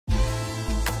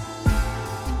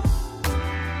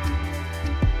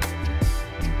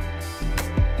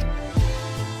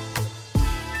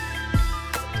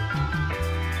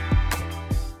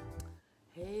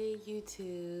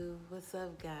What's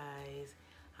up, guys?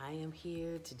 I am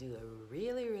here to do a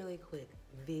really quick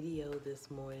video this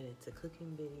morning. It's a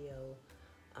cooking video.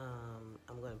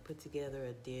 I'm going to put together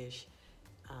a dish,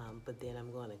 but then I'm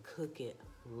going to cook it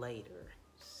later.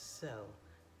 So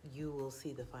you will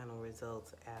see the final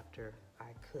results after I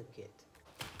cook it.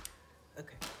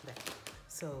 Okay, back.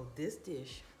 So this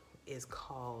dish is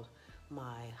called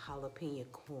my jalapeno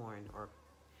corn, or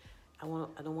I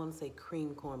don't want to say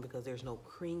cream corn because there's no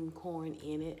cream corn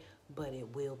in it, but it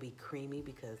will be creamy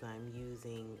because I'm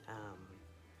using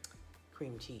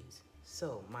cream cheese.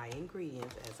 So my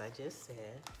ingredients, as I just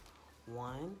said,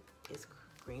 one is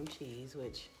cream cheese,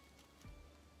 which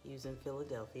using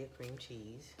Philadelphia cream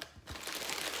cheese.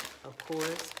 Of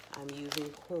course, I'm using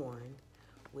corn,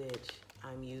 which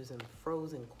I'm using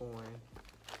frozen corn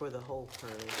for the whole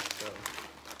curry. So.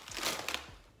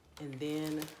 And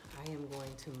then I am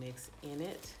going to mix in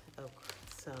it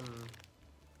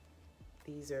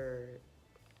these are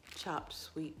chopped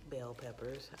sweet bell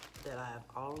peppers that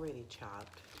I've already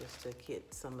chopped just to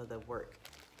get some of the work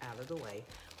out of the way.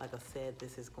 Like I said,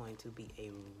 this is going to be a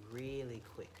really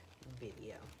quick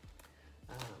video.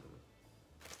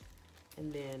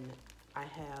 And then I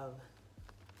have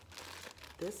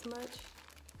this much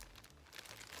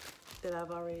that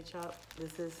I've already chopped.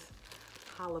 This is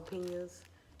jalapenos.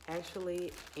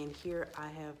 Actually, in here I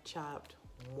have chopped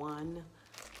one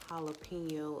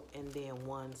jalapeno and then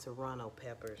one serrano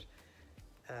peppers,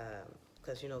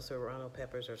 because you know serrano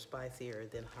peppers are spicier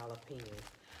than jalapenos.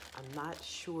 I'm not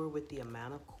sure with the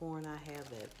amount of corn I have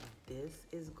that this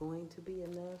is going to be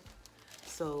enough,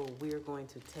 so we're going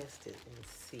to test it and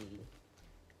see.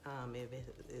 If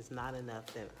it is not enough,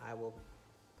 then I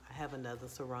have another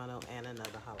serrano and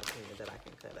another jalapeno that I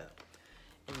can cut up.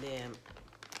 And then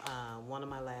one of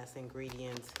my last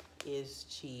ingredients is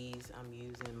cheese. I'm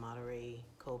using Monterey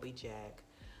Colby Jack.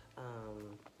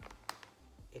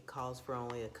 It calls for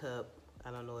only a cup.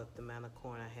 I don't know if the amount of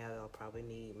corn I have, I'll probably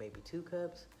need maybe 2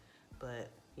 cups, but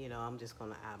you know, I'm just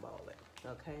gonna eyeball it,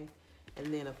 okay?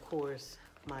 And then of course,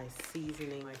 my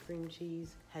seasoning, my cream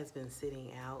cheese has been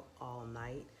sitting out all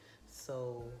night,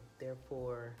 so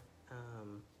therefore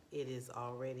it is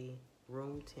already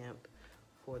room temp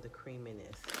for the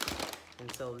creaminess.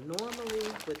 And so normally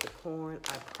with the corn,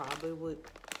 I probably would,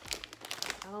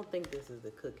 I don't think this is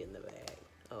the cook in the bag.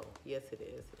 Oh, yes it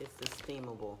is. It's the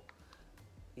steamable.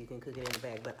 You can cook it in the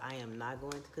bag, but I am not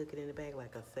going to cook it in the bag.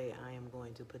 Like I say, I am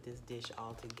going to put this dish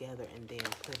all together and then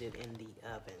put it in the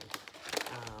oven.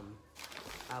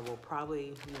 You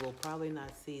will probably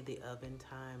not see the oven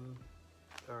time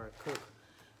or cook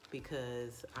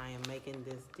because I am making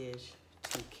this dish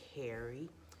to carry,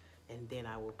 and then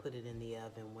I will put it in the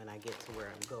oven when I get to where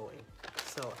I'm going.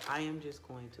 So I am just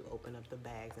going to open up the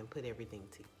bags and put everything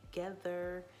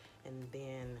together, and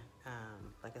then,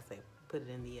 like I say, put it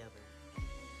in the oven.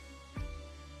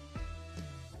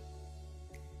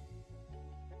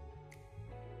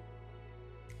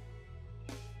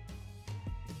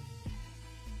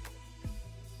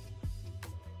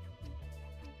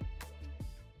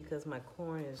 Because my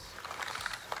corn is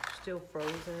still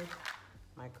frozen,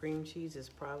 my cream cheese is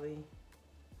probably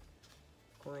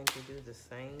going to do the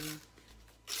same.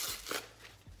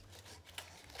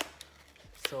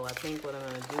 So I think what I'm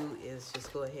gonna do is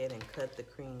just go ahead and cut the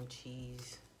cream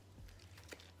cheese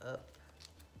up,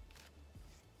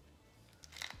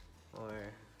 or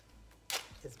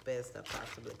as best I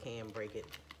possibly can, break it,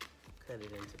 cut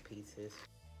it into pieces.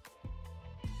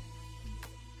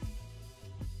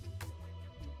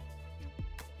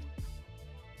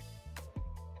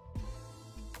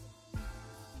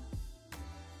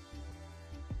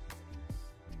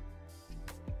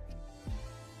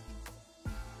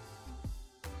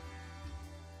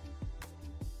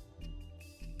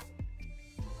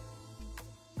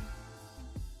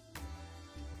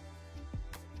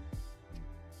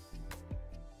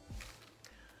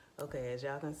 Okay, as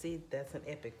y'all can see, that's an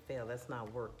epic fail. That's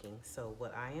not working. So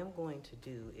what I am going to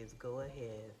do is go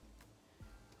ahead,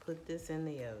 put this in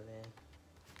the oven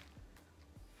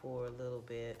for a little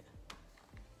bit,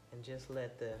 and just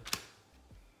let the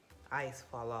ice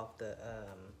fall off the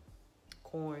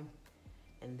corn,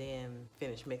 and then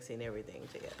finish mixing everything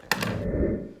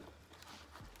together.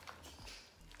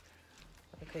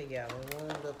 Okay, y'all, we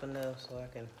warmed it up enough so I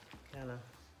can kind of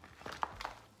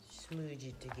smooth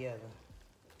it together.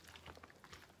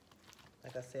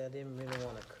 Like I said, I didn't really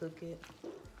want to cook it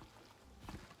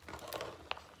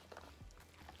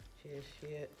just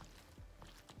yet.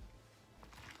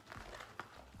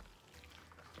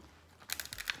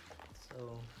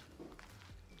 So,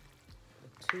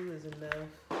 2 is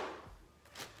enough.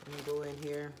 Let me go in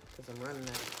here because I'm running out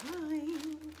of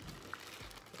time.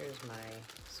 Here's my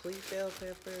sweet bell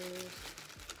peppers.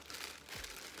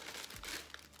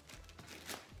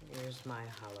 Here's my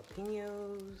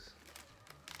jalapenos.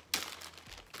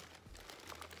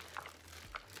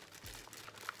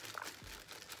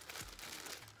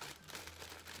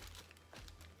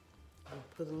 I'll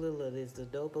put a little of this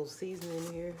adobo seasoning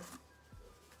in here.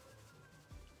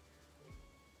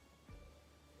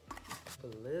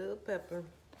 Put a little pepper.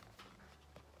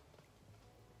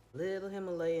 Little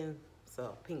Himalayan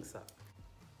salt, pink salt.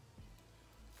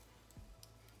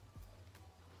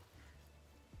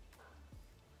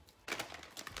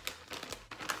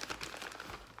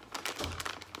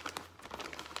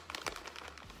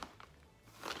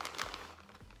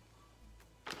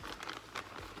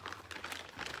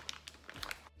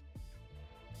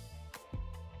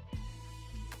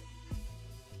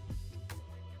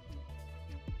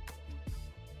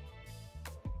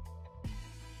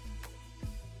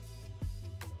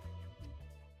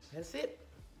 That's it.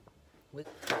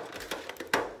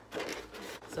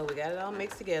 So we got it all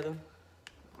mixed together.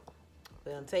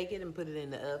 We're gonna take it and put it in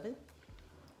the oven,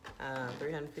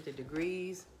 350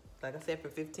 degrees. Like I said, for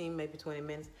 15, maybe 20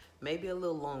 minutes, maybe a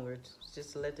little longer,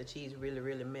 just to let the cheese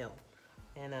really melt.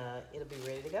 And it'll be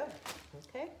ready to go,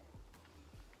 okay?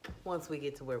 Once we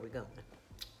get to where we're going.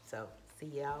 So see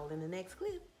y'all in the next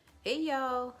clip. Hey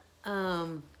y'all,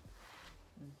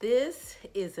 this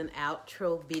is an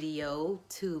outro video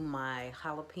to my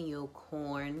jalapeno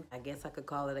corn. I guess I could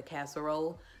call it a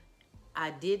casserole.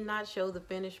 I did not show the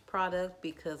finished product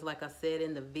because, like I said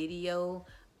in the video,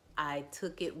 I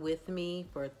took it with me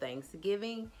for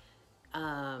Thanksgiving.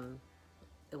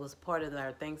 It was part of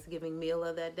our Thanksgiving meal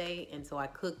of that day, and so I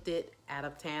cooked it out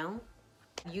of town.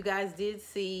 You guys did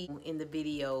see in the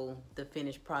video the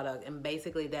finished product, and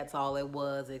basically that's all it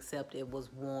was, except it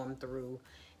was warm through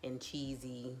and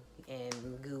cheesy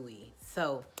and gooey.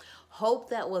 So hope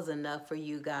that was enough for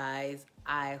you guys.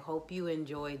 I hope you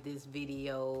enjoyed this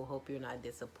video. Hope you're not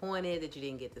disappointed that you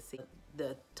didn't get to see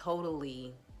the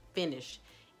totally finished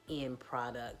end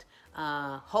product.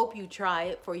 Hope you try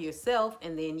it for yourself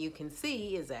and then you can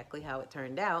see exactly how it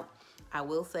turned out. I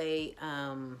will say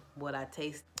what I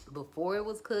tasted before it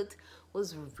was cooked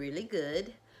was really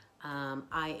good.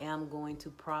 I am going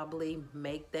to probably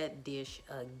make that dish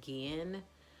again,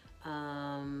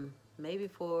 maybe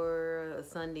for a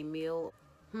Sunday meal.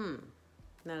 Now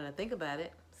that I think about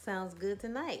it, sounds good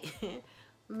tonight.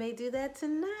 May do that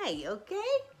tonight,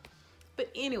 okay? But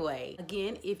anyway,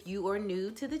 again, if you are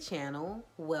new to the channel,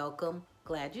 welcome.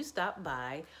 Glad you stopped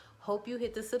by. Hope you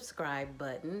hit the subscribe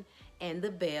button and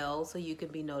the bell so you can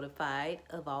be notified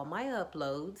of all my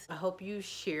uploads. I hope you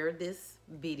share this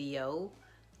video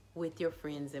with your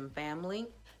friends and family.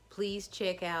 Please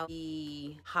check out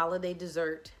the holiday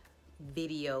dessert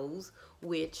videos,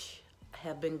 which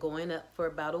have been going up for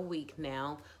about a week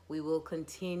now. We will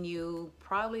continue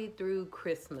probably through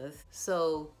Christmas,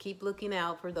 so keep looking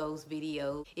out for those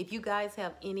videos. If you guys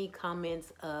have any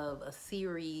comments of a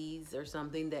series or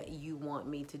something that you want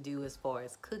me to do as far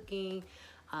as cooking,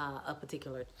 a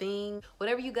particular thing,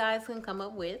 whatever you guys can come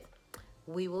up with,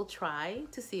 we will try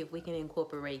to see if we can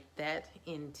incorporate that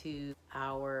into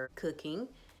our cooking.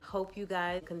 Hope you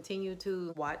guys continue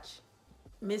to watch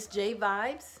Miss J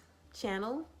Vibes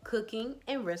channel, cooking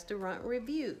and restaurant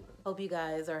review. Hope you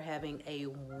guys are having a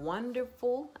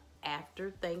wonderful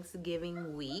after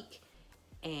Thanksgiving week,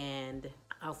 and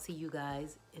I'll see you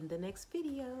guys in the next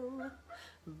video.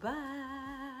 Bye.